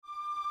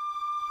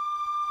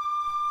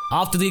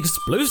After the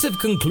explosive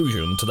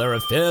conclusion to their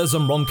affairs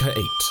on Ronka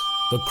 8,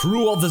 the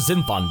crew of the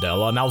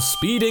Zinfandel are now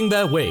speeding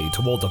their way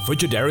toward the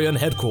Frigidarian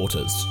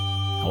headquarters.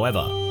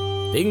 However,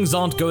 things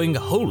aren't going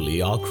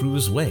wholly our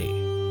crew's way.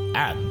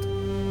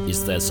 And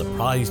is their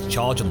surprise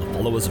charge on the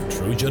followers of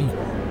Trojan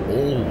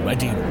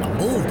already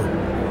rumbled?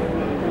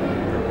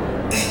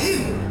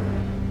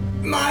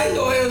 My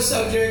loyal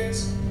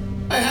subjects,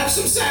 I have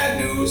some sad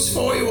news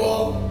for you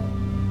all.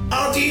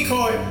 Our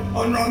decoy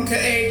on Ronka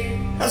 8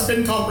 has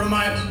been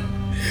compromised.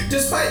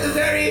 Despite the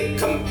very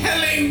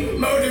compelling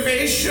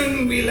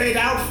motivation we laid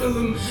out for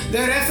them,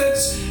 their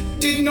efforts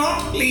did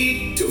not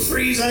lead to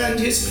Frieza and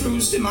his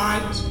crew's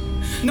demise.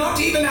 Not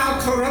even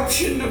our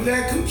corruption of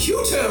their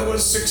computer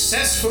was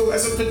successful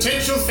as a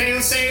potential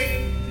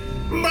failsafe.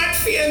 But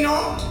fear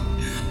not,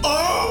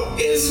 all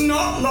is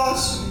not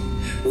lost.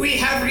 We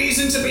have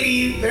reason to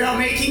believe they are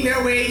making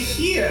their way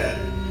here,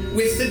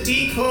 with the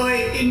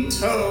decoy in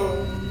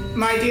tow.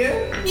 My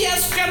dear?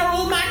 Yes,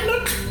 General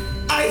Magnet?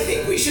 I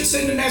think we should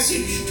send a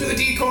message to the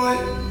decoy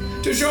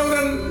to show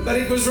them that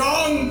it was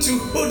wrong to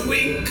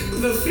hoodwink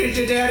the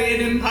Frigidarian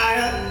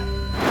Empire.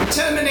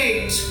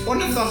 Terminate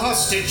one of the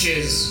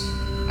hostages.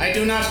 I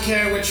do not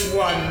care which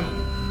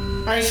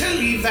one. I shall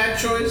leave that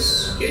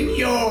choice in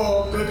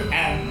your good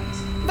hands.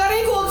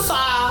 Very good,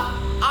 sire.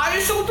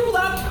 I shall do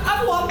that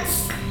at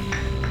once.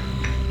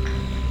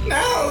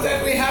 Now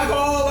that we have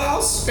all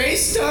our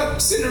space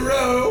ducks in a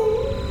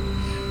row,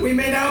 we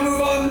may now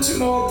move on to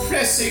more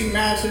pressing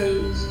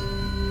matters.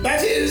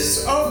 That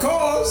is, of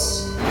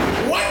course,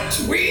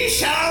 what we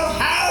shall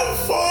have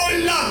for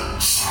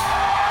lunch.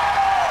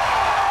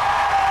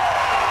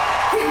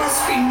 We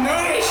must be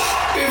nourished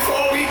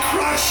before we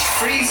crush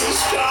Frieza's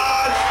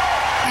charge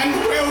and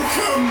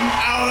welcome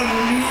our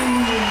new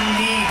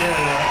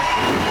leader.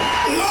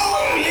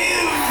 Long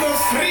live the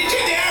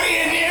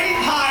Frigidarian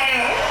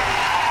Empire!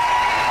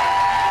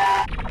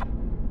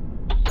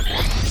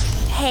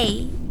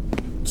 Hey,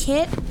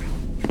 Kit?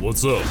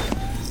 What's up?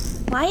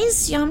 Why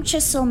is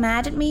Yamcha so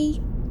mad at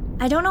me?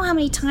 I don't know how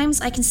many times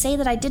I can say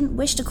that I didn't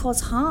wish to cause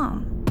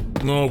harm.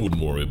 No, I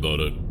wouldn't worry about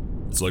it.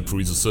 It's like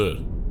Frieza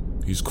said.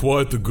 He's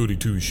quite the goody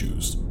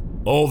two-shoes.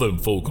 All them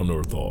folk on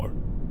Earth are.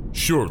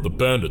 Sure, the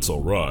bandits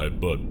alright,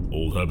 but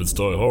old habits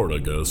die hard, I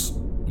guess.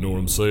 You know what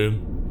I'm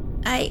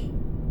saying?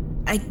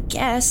 I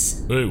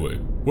guess. Anyway,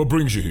 what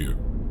brings you here?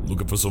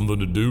 Looking for something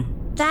to do?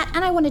 That,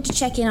 and I wanted to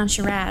check in on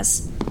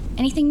Shiraz.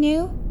 Anything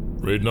new?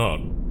 Afraid not.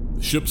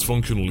 The ship's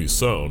functionally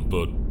sound,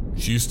 but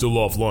she's still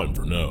offline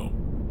for now.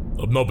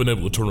 I've not been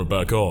able to turn her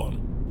back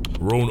on.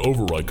 Her own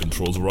override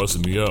controls are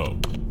icing me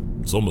out.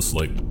 It's almost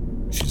like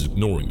she's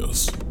ignoring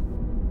us.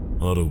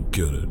 I don't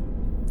get it.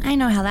 I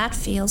know how that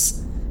feels.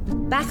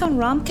 Back on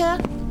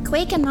Romka,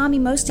 Quake and Nami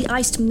mostly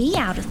iced me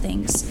out of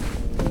things.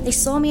 They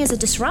saw me as a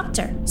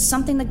disruptor,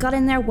 something that got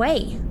in their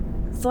way,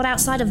 thought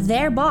outside of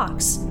their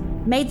box,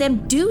 made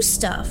them do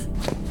stuff.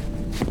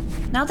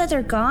 Now that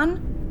they're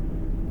gone,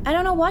 I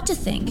don't know what to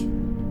think.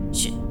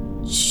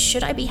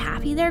 Should I be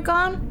happy they're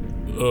gone?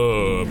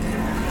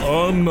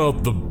 I'm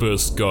not the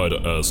best guy to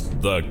ask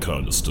that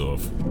kind of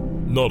stuff.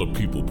 Not a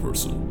people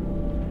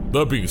person.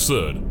 That being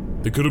said,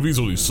 they could have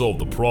easily solved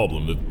the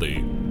problem if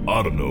they,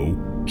 I don't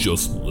know,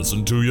 just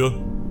listened to you.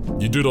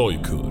 You did all you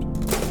could.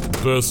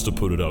 Best to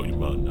put it out your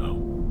mind now.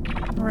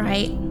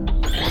 Right.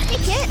 Hey,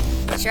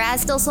 Kit.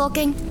 Shiraz still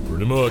sulking?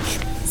 Pretty much.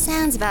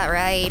 Sounds about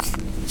right.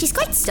 She's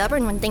quite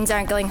stubborn when things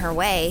aren't going her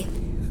way.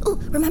 Ooh,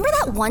 remember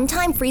that one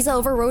time Frieza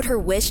overrode her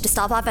wish to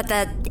stop off at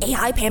the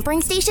AI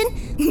pampering station?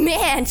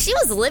 Man, she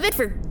was livid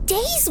for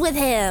days with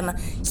him.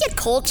 He had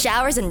cold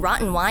showers and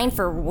rotten wine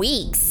for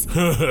weeks.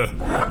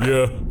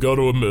 Yeah,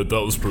 gotta admit,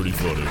 that was pretty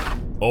funny.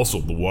 Also,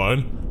 the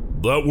wine,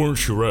 that weren't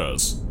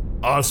Shiraz.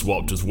 I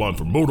swapped his wine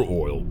for motor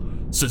oil.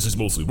 Since he's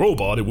mostly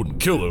robot, it wouldn't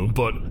kill him,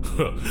 but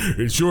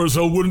it sure as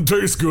hell wouldn't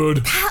taste good.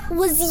 That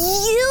was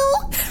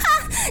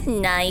you?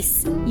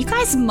 Nice. You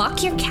guys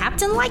mock your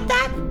captain like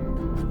that?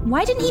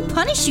 Why didn't he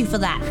punish you for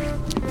that?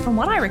 From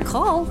what I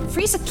recall,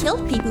 Frieza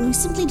killed people who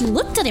simply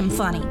looked at him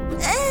funny.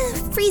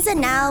 Frieza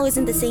now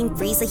isn't the same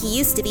Frieza he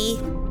used to be.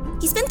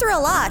 He's been through a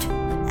lot,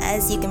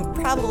 as you can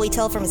probably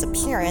tell from his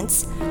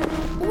appearance.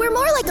 We're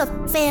more like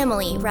a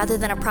family rather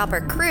than a proper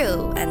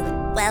crew,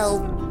 and,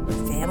 well,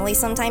 family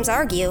sometimes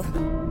argue.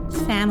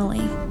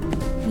 Family.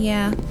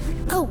 Yeah.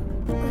 Oh,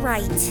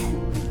 right.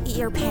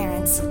 Your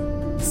parents.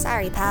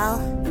 Sorry, pal.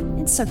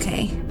 It's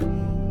okay.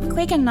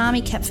 Quake and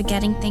Nami kept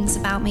forgetting things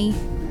about me.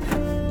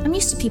 I'm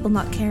used to people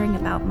not caring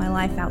about my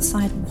life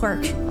outside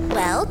work.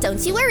 Well,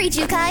 don't you worry,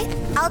 Jukai.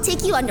 I'll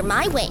take you under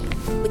my wing.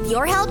 With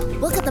your help,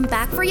 we'll cut them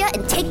back for you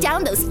and take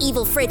down those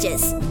evil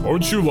fridges.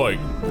 Aren't you, like,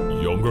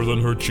 younger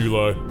than her,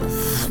 Chile?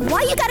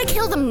 Why you gotta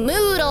kill the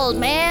mood, old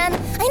man?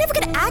 I ain't never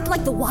gonna act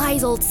like the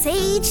wise old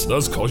sage.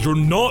 That's cause you're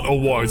not a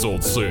wise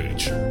old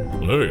sage.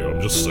 Hey,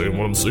 I'm just saying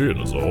what I'm seeing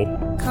is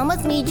all. Come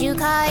with me,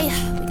 Jukai.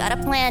 We got a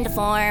plan to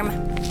form.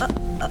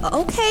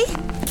 Okay.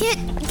 Kit,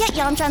 get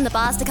Yamcha and the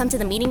boss to come to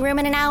the meeting room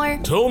in an hour.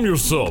 Tell him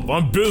yourself,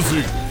 I'm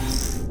busy.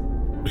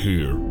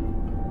 Here.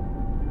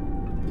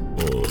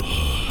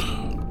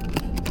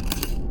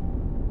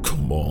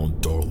 Come on,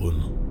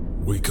 darling.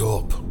 Wake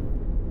up.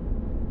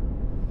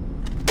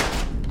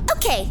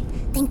 Okay,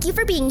 thank you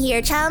for being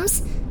here,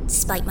 chums.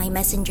 Despite my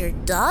messenger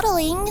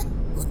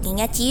dawdling, looking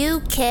at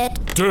you, Kit.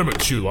 Damn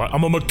it, Sheila.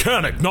 I'm a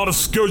mechanic, not a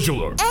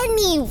scheduler.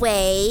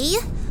 Anyway,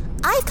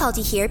 I've called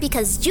you here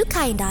because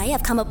Jukai and I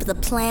have come up with a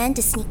plan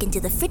to sneak into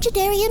the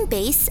Frigidarian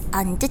base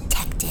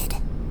undetected.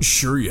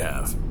 Sure you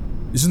have.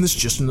 Isn't this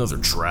just another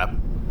trap?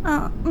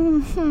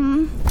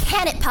 Can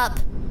it, pup?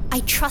 I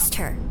trust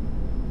her.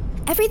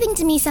 Everything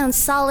to me sounds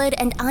solid,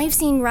 and I've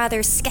seen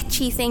rather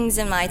sketchy things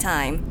in my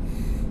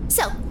time.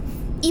 So,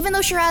 even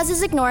though Shiraz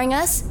is ignoring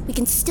us, we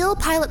can still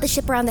pilot the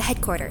ship around the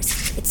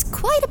headquarters. It's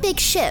quite a big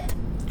ship.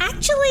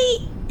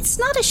 Actually, it's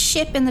not a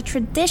ship in the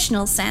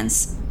traditional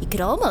sense. You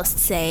could almost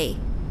say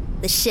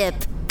the ship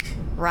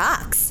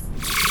rocks.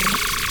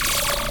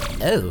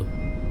 Oh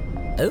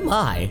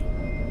my.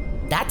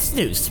 That's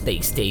no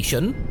space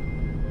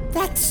station.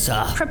 That's,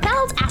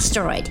 Propelled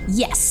asteroid,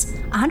 yes.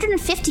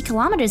 150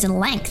 kilometers in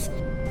length.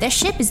 Their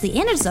ship is the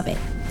innards of it,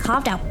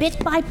 carved out bit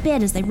by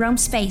bit as they roam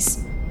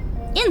space.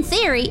 In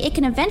theory, it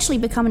can eventually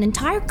become an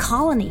entire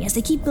colony as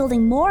they keep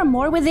building more and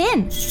more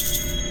within.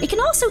 It can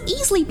also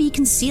easily be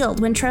concealed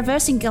when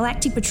traversing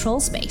galactic patrol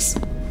space.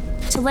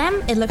 To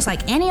them, it looks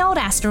like any old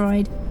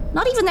asteroid.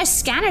 Not even their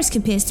scanners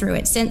can pierce through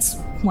it since,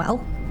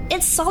 well,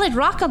 it's solid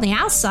rock on the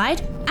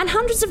outside and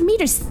hundreds of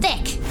meters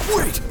thick.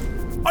 Wait!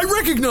 I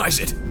recognize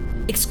it!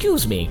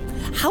 excuse me,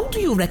 how do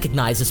you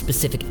recognize a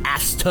specific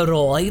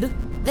asteroid?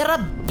 There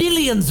are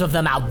billions of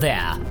them out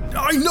there.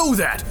 I know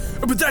that,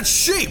 but that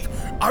shape!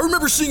 I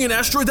remember seeing an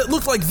asteroid that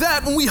looked like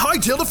that when we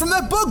hightailed it from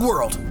that bug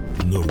world!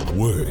 No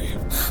way.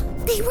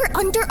 They were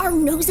under our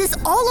noses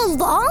all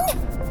along?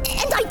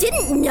 And I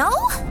didn't know?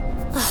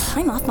 Ugh,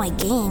 I'm off my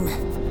game.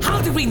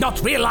 How did we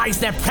not realize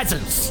their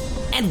presence?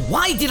 And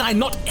why did I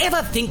not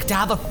ever think to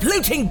have a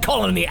floating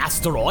colony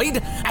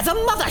asteroid as a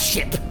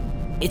mothership?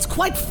 It's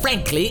quite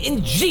frankly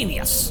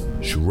ingenious.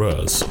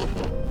 Shiraz,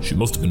 she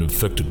must have been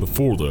infected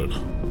before then.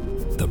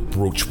 That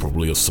brooch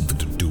probably has something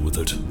to do with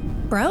it.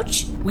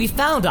 Brooch? We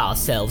found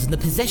ourselves in the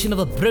possession of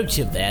a brooch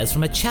of theirs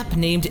from a chap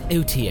named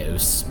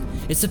Otios.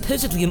 It's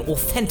supposedly an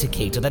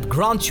authenticator that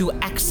grants you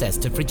access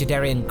to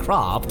Frigidarian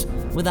craft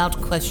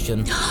without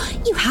question.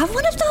 You have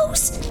one of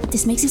those?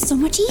 This makes it so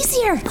much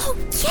easier. Oh,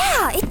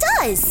 yeah, it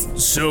does.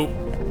 So,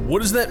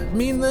 what does that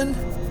mean then?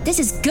 This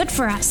is good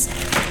for us.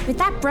 With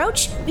that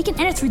brooch, we can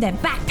enter through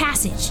that back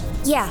passage.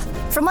 Yeah,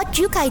 from what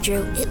Jukai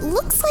drew, it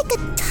looks like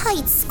a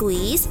tight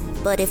squeeze,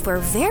 but if we're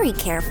very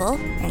careful,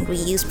 and we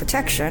use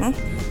protection,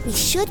 we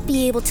should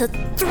be able to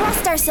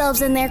thrust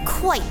ourselves in there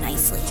quite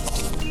nicely.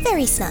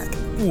 Very snug.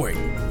 Wait,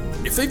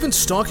 if they've been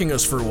stalking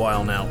us for a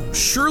while now,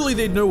 surely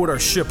they'd know what our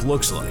ship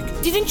looks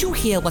like. Didn't you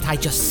hear what I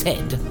just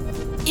said?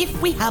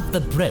 If we have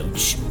the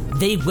brooch,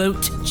 they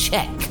won't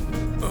check.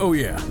 Oh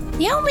yeah.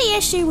 The only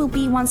issue will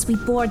be once we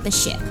board the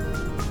ship.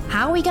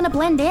 How are we gonna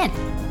blend in?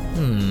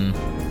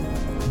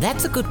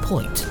 That's a good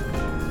point.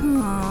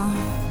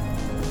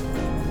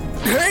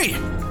 Hey!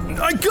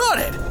 I got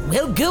it!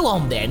 Well, go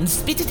on then,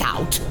 spit it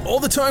out. All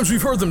the times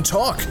we've heard them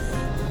talk,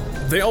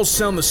 they all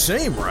sound the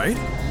same, right?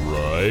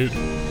 Right?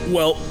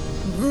 Well,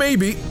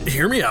 maybe,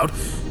 hear me out,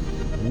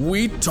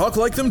 we talk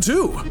like them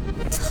too.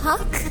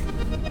 Talk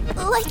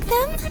like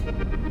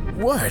them?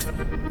 What?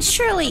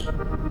 Surely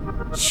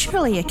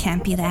it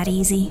can't be that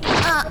easy.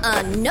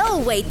 No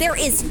way. There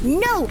is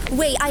no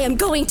way I am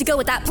going to go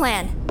with that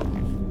plan.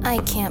 I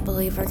can't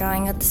believe we're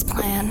going with this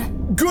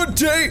plan. Good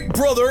day,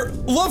 brother!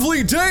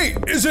 Lovely day,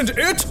 isn't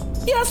it?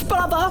 Yes,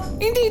 brother.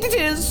 Indeed it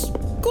is.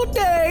 Good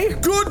day.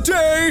 Good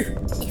day!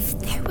 If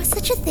there was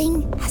such a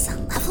thing as a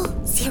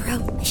level 0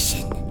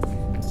 mission,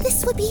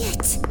 this would be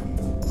it.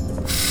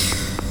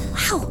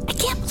 Wow, I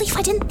can't believe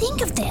I didn't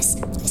think of this.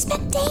 I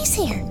spent days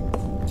here.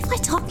 If I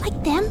talked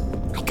like them,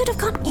 I could have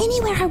gone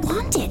anywhere I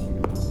wanted.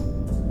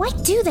 Why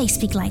do they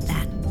speak like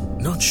that?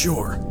 Not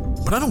sure,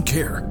 but I don't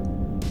care.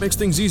 Makes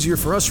things easier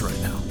for us right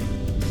now.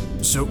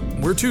 So,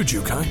 where to,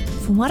 Jukai?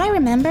 From what I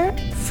remember,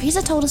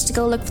 Frieza told us to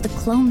go look for the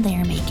clone they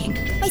are making.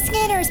 My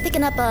scanner is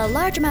picking up a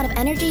large amount of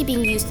energy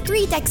being used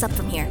 3 decks up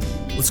from here.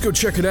 Let's go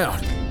check it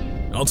out.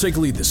 I'll take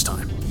lead this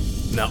time.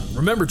 Now,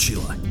 remember,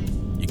 Chila,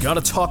 you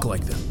gotta talk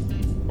like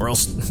them, or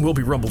else we'll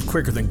be rumbled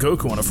quicker than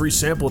Goku on a free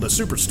sample at a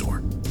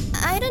superstore.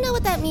 I don't know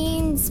what that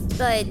means,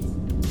 but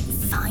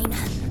fine.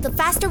 The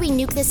faster we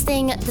nuke this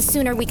thing, the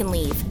sooner we can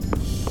leave.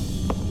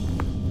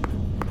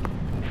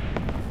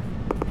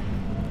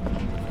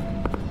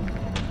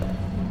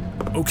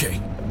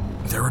 Okay,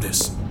 there it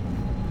is.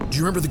 Do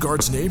you remember the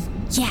guard's name?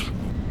 Yeah,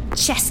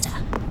 Chester.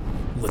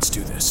 Let's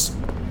do this.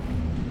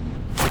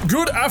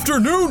 Good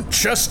afternoon,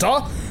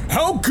 Chester.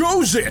 How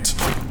goes it?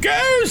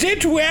 Goes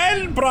it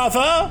well,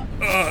 brother?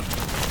 Ugpla!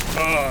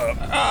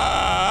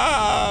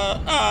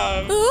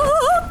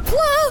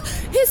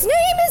 His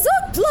name is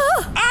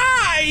Ugpla!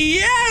 Ah,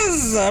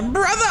 yes,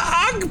 Brother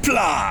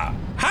Ugpla.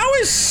 How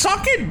is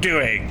Socket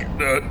doing?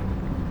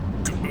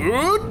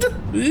 Good?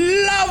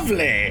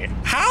 Lovely.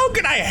 How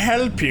can I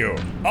help you?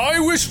 I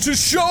wish to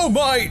show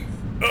my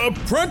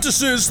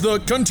apprentices the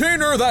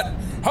container that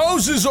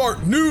houses our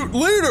new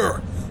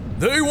leader.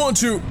 They want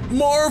to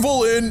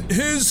marvel in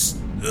his,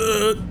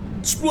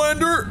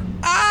 splendor?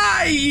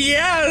 Ah,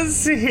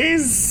 yes,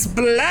 his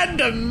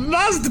splendor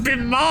must be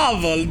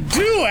marveled.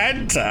 Do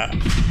enter.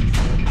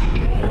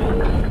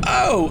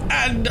 Oh,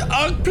 and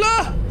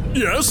Ugpla?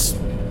 Yes?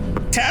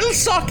 Tell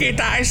Socket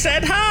I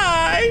said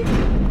hi.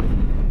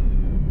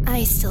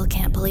 I still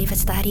can't believe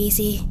it's that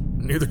easy.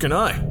 Neither can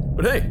I.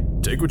 But hey,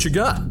 take what you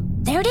got.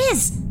 There it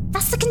is!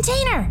 That's the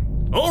container!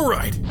 All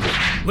right.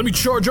 Let me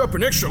charge up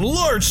an extra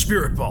large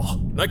spirit ball.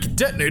 I can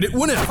detonate it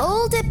whenever.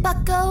 Hold it,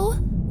 bucko.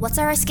 What's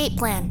our escape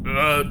plan?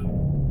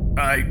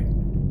 I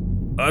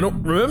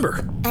don't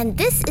remember. And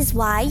this is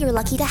why you're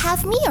lucky to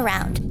have me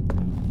around.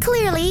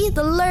 Clearly,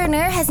 the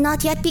learner has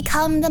not yet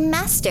become the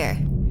master.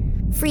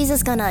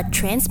 Frieza's gonna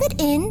transmit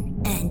in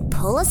and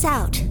pull us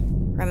out.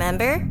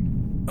 Remember?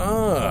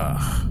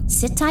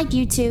 Sit tight,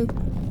 you two.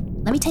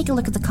 Let me take a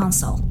look at the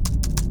console.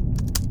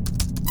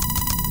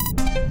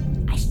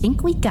 I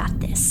think we got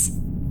this.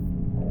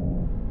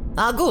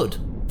 Ah, good.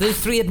 Those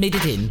three have made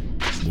it in.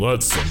 Well,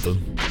 that's something.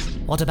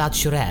 What about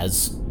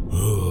Shiraz?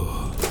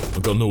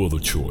 I've got no other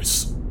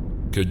choice.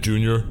 Kid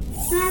Jr.,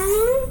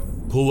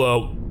 pull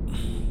out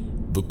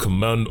the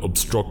Command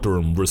Obstructor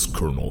and Risk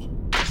Kernel.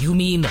 You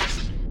mean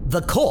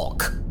the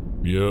cork?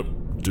 Yep,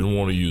 didn't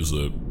want to use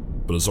it,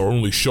 but it's our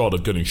only shot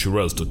at getting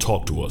Shiraz to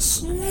talk to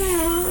us.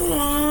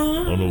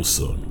 I know,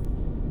 son.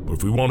 But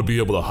if we want to be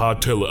able to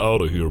hightail it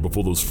out of here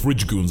before those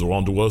fridge goons are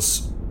onto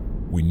us,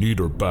 we need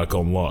her back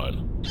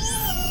online.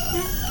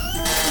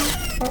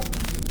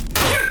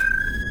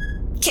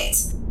 Kit,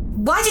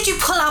 why did you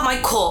pull out my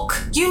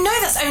cork? You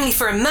know that's only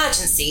for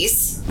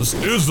emergencies. This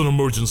is an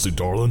emergency,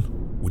 darling.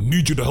 We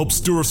need you to help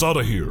steer us out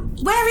of here.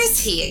 Where is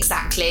he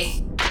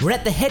exactly? We're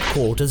at the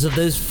headquarters of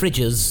those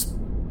fridges.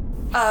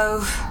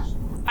 Oh,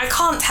 I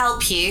can't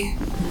help you.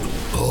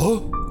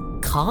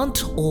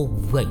 Can't or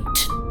won't?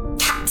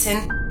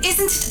 Captain,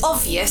 isn't it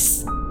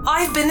obvious?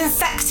 I've been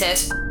infected.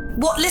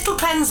 What little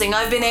cleansing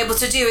I've been able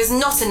to do is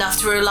not enough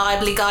to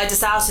reliably guide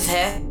us out of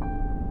here.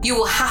 You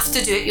will have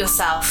to do it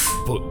yourself.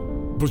 But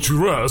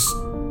Shiraz,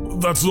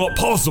 that's not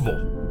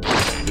possible.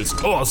 It's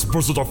us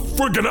versus a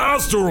friggin'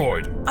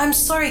 asteroid. I'm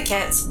sorry,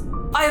 Kit.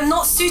 I am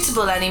not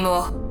suitable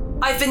anymore.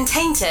 I've been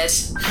tainted.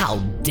 How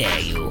dare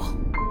you?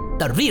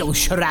 The real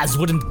Shiraz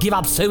wouldn't give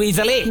up so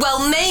easily.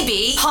 Well,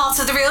 maybe part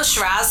of the real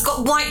Shiraz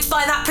got wiped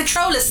by that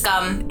patroller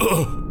scum.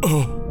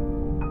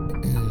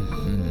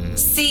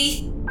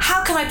 See,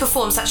 how can I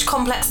perform such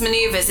complex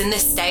maneuvers in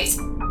this state?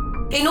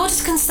 In order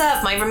to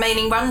conserve my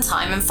remaining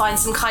runtime and find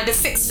some kind of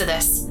fix for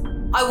this,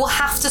 I will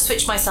have to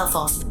switch myself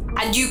off,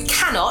 and you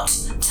cannot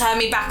turn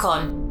me back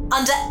on,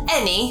 under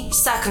any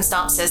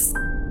circumstances.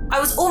 I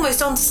was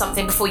almost onto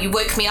something before you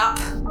woke me up.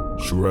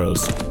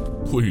 Shiraz,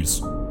 please,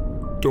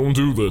 don't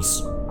do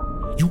this.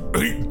 You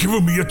ain't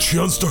giving me a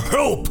chance to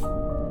help!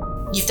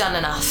 You've done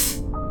enough.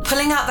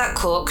 Pulling out that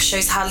cork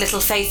shows how little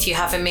faith you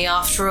have in me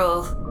after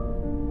all.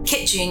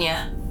 Kit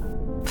Jr.,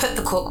 put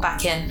the cork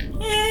back in.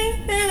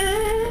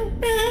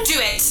 Do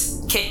it,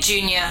 Kit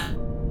Jr.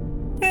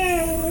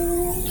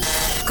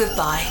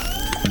 Goodbye.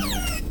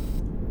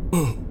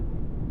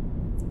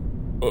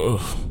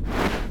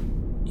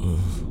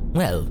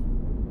 Well,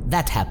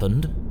 that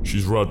happened.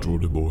 She's right,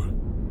 Droidy boy.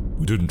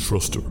 We didn't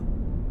trust her.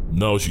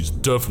 Now she's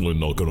definitely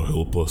not gonna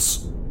help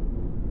us.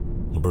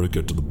 I better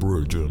get to the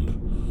bridge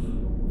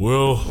and,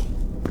 well,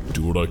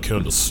 do what I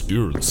can to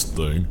steer this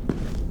thing.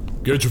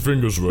 Get your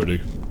fingers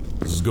ready.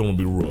 This is gonna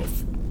be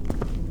rough.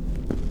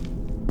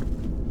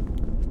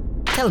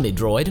 Tell me,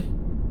 droid,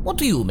 what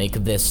do you make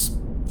of this?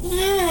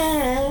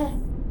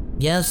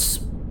 Yes,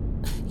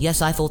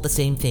 I thought the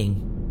same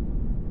thing.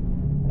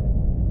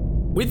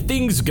 With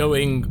things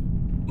going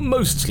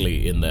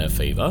mostly in their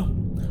favor,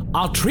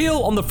 our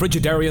trio on the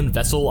Frigidarian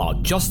vessel are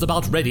just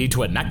about ready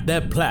to enact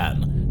their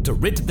plan to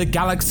rid the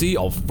galaxy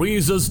of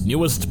Frieza's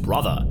newest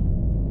brother.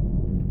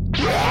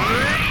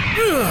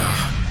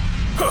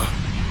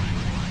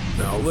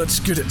 Now let's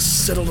get it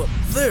settled up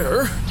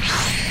there.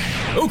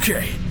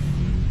 Okay.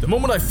 The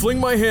moment I fling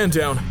my hand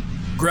down,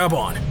 grab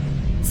on.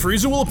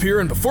 Frieza will appear,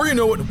 and before you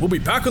know it, we'll be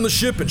back on the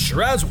ship and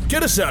Shiraz will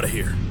get us out of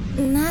here.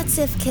 That's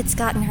if Kit's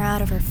gotten her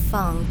out of her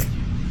funk.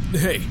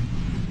 Hey,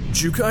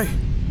 Jukai,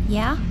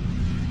 Yeah?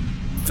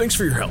 thanks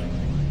for your help.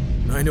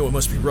 I know it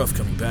must be rough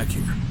coming back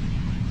here.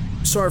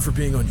 Sorry for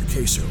being on your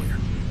case earlier.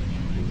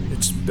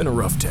 It's been a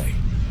rough day.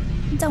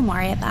 Don't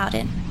worry about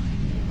it.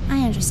 I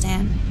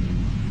understand.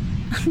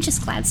 I'm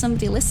just glad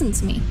somebody listened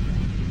to me.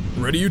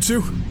 Ready, you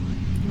two?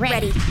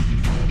 Ready.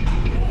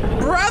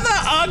 Brother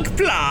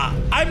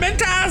Ugpla, I meant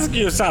to ask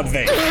you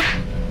something.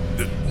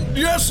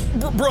 Yes,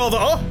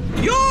 brother.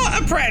 Your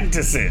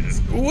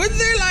apprentices, would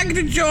they like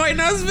to join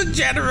us for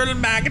General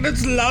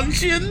Magnet's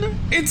luncheon?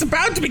 It's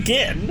about to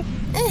begin.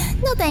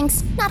 No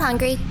thanks, not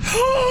hungry.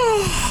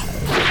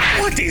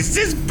 What is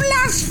this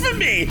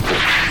blasphemy?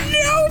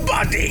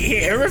 Nobody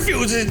here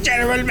refuses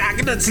General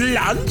Magnet's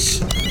lunch.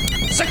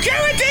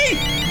 Security!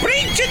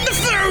 Breach in the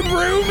throne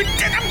room!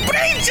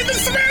 Breach in the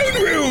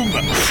throne room!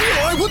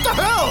 Shirai, what the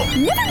hell?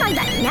 Never mind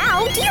that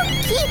now. Do your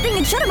key thing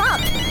and shut him up.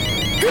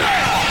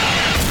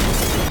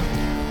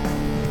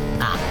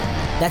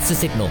 That's the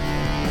signal.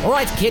 All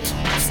right, Kit,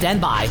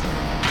 stand by.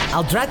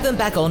 I'll drag them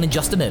back on in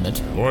just a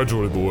moment. All right,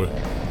 Jordy boy.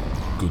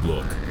 Good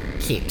luck.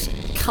 Kit,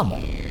 come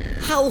on.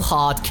 How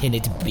hard can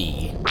it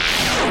be?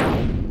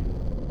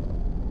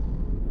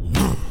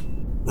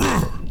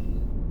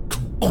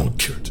 Come on,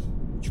 Kit.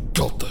 You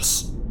got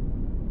this.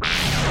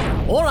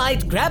 All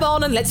right, grab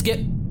on and let's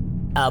get...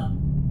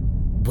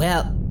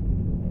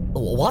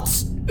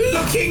 What's...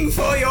 Looking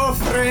for your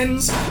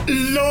friends,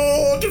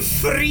 Lord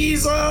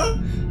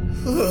Frieza?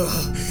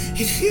 Ugh,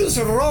 it feels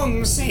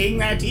wrong saying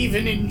that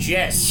even in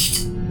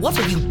jest. What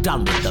have you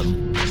done with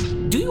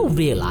them? Do you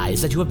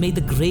realize that you have made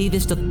the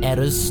gravest of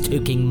errors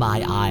stoking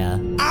my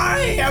ire? I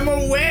am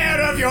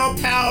aware of your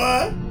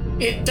power.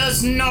 It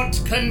does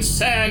not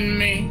concern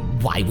me.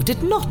 Why would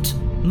it not?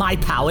 My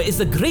power is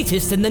the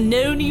greatest in the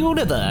known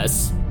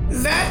universe.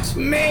 That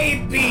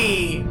may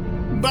be,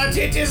 but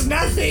it is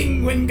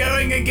nothing when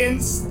going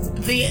against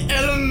the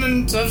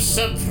element of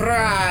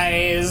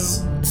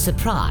surprise.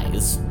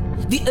 Surprise?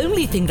 The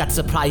only thing that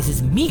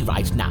surprises me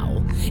right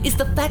now is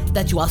the fact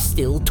that you are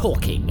still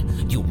talking,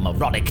 you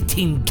moronic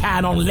tin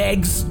can on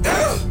legs.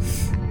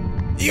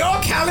 Your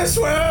callous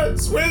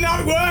words will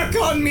not work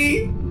on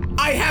me.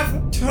 I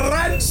have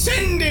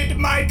transcended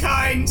my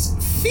kind's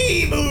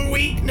feeble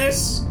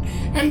weakness,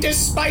 and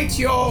despite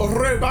your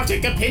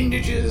robotic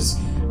appendages,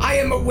 I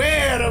am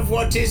aware of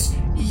what is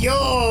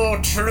your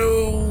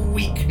true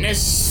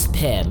weakness.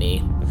 Spare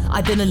me.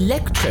 I've been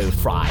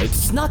electro-fried,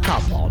 snuck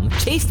up on,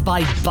 chased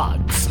by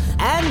bugs,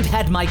 and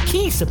had my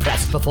ki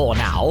suppressed before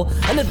now,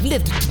 and have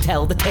lived to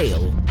tell the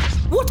tale.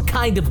 What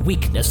kind of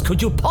weakness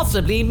could you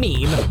possibly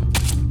mean?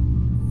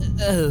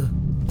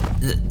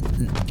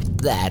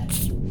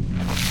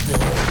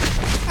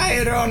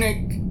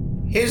 Ironic.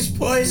 His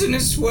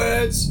poisonous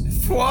words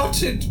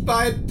thwarted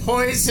by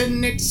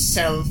poison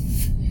itself.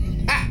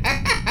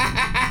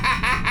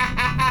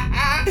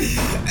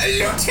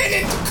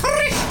 Lieutenant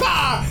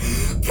Krishna!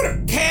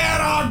 Prepare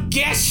our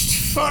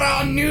guest for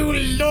our new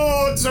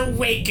Lord's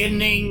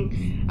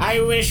awakening. I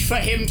wish for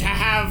him to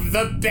have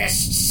the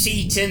best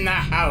seat in the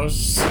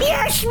house.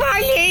 Yes, my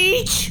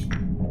liege!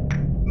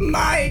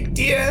 My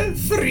dear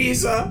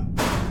Frieza,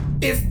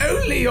 if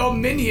only your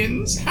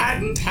minions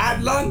hadn't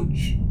had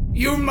lunch,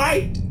 you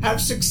might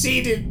have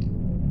succeeded.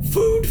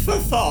 Food for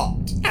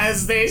thought,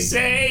 as they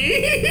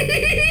say.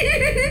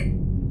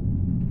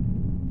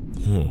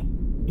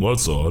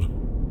 That's odd.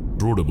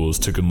 Jordyboy's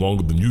taking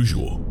longer than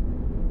usual.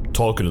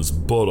 Talking his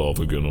butt off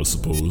again, I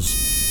suppose.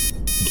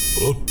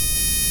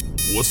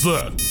 What's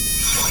that?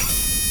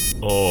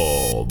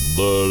 Oh,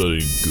 that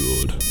ain't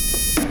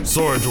good.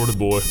 Sorry, Jordy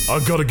boy. I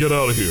gotta get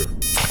out of here.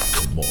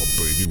 Come on,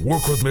 baby.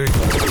 Work with me.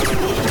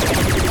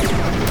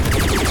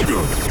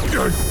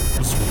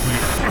 This will be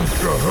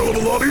a hell of a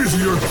lot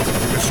easier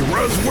if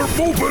Shiraz weren't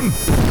moving.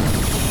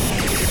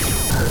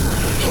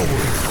 How are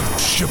the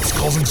ships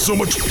causing so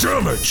much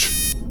damage?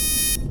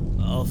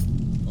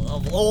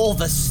 Of all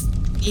the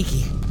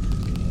sneaky,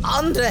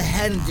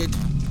 underhanded,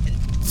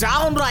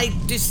 downright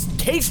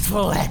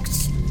distasteful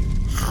acts,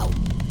 how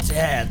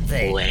dare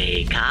they?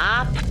 Wake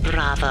up,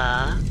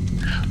 brother.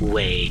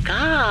 Wake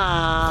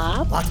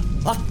up.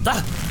 What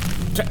the?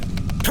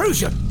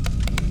 Trojan!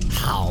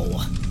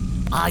 How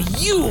are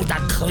you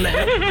that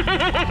clever?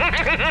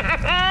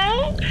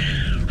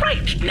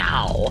 Right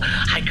now,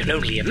 I can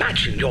only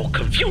imagine your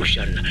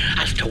confusion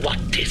as to what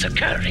is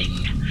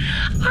occurring.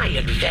 I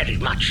had very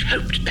much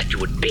hoped that you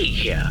would be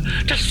here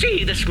to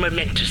see this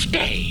momentous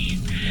day.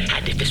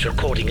 And if this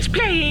recording is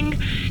playing,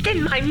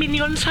 then my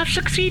minions have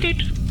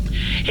succeeded.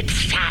 It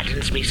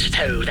saddens me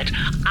so that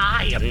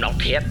I am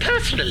not here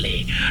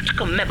personally to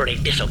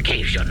commemorate this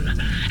occasion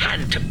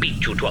and to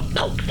beat you to a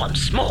pulp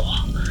once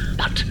more.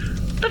 But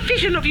the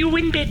vision of you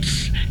in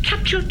bits,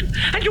 captured,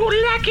 and your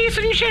lackeys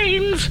and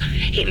chains,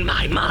 in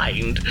my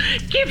mind,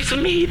 gives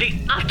me the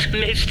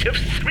utmost of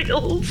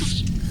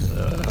thrills.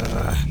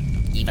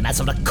 Even as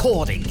a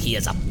recording, he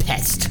is a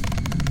pest.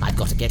 I've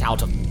got to get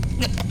out of...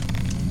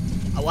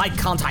 Why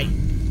can't I...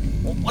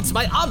 What's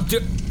my arm do?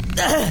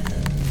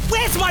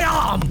 Where's my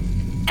arm?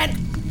 And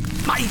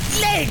my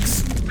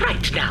legs?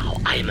 Right now,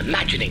 I am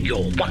imagining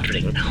you're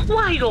wondering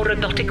why your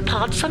robotic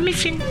parts are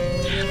missing.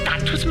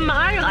 That was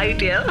my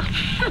idea.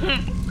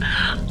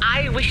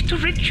 I wish to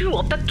rid you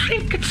of the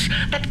trinkets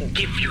that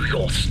give you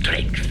your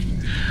strength.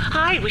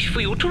 I wish for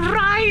you to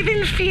writhe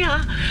in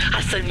fear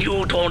as the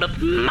new dawn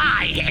of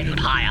my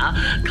empire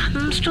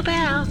comes to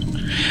bear.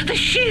 The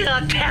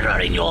sheer terror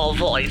in your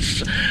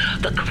voice,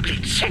 the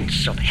complete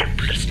sense of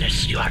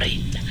helplessness you are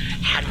in,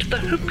 and the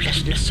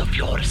hopelessness of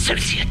your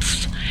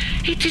associates.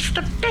 It is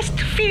the best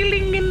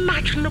feeling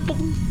imaginable.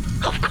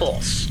 Of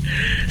course,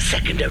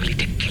 second only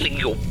to killing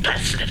you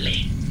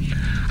personally.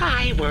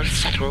 I will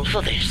settle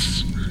for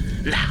this.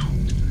 Now,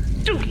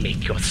 do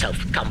make yourself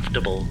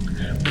comfortable,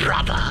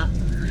 brother.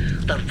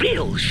 The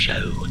real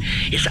show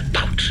is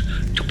about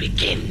to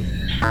begin.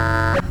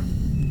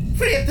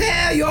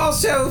 Prepare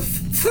yourself,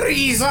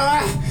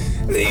 Frieza.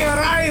 The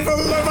arrival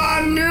of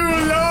our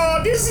new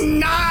lord is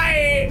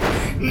nigh.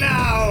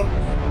 Now,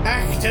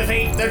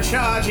 activate the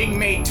charging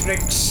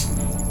matrix.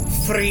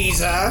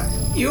 Frieza,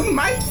 you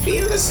might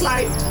feel a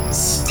slight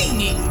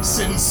stinging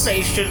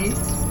sensation.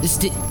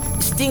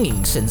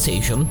 Stinging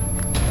sensation?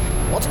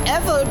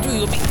 Whatever do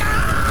you mean?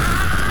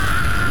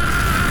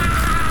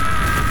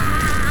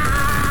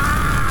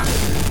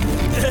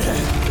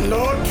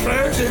 Lord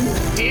Trojan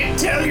did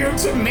tell you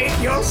to make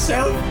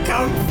yourself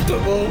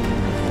comfortable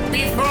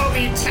before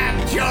we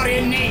tapped your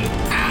innate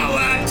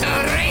power to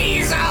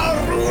raise our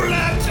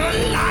ruler to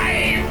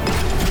life.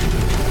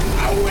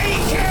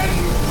 Awaken,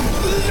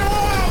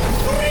 Lord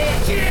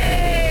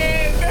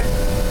Frigid!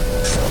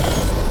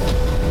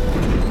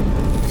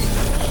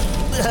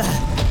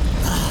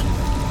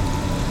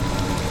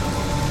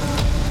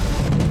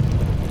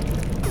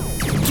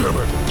 Damn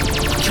it!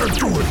 Can't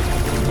do it!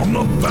 I'm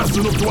not fast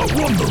enough to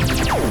outrun them!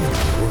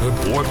 That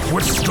boy,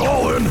 quit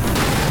stalling!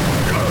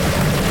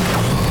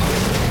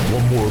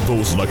 One more of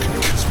those and I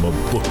can kiss my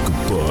butt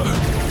goodbye.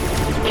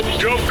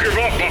 Don't give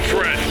up, my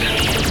friend.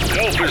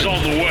 Help is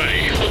on the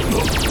way.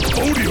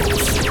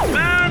 Odios!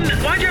 Man,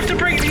 why'd you have to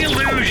break the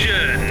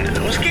illusion? I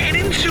was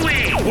getting into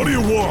it. What do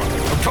you want?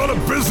 I'm kind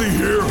of busy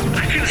here.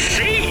 I can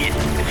see.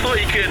 I thought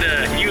you could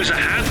use a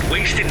hand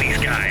wasting these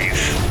guys.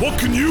 What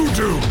can you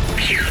do?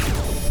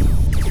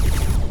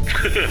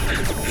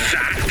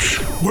 That.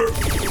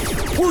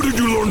 Where did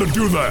you learn to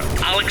do that?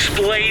 I'll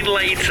explain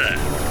later.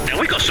 Now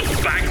we got some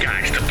bad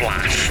guys to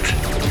blast.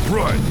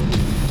 Right.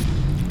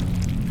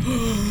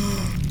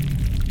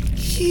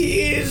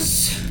 He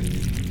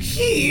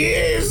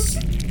is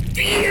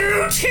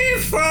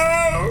beautiful!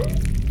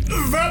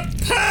 The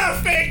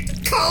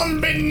perfect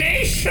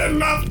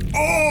combination of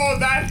all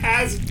that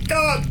has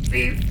gone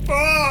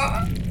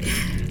before,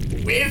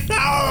 with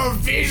our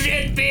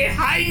vision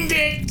behind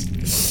it.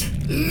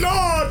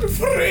 Lord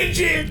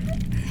Frigid,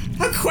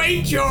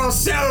 acquaint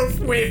yourself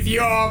with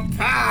your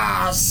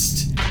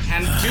past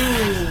and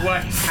do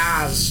what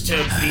has to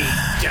be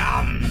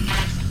done.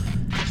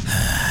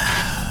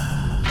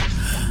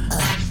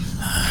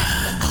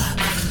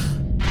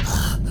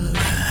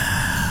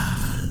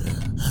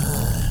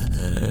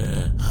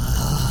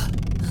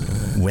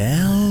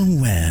 Well,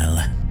 well.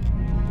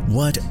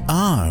 What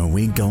are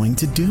we going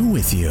to do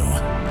with you,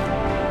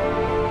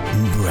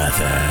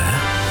 brother?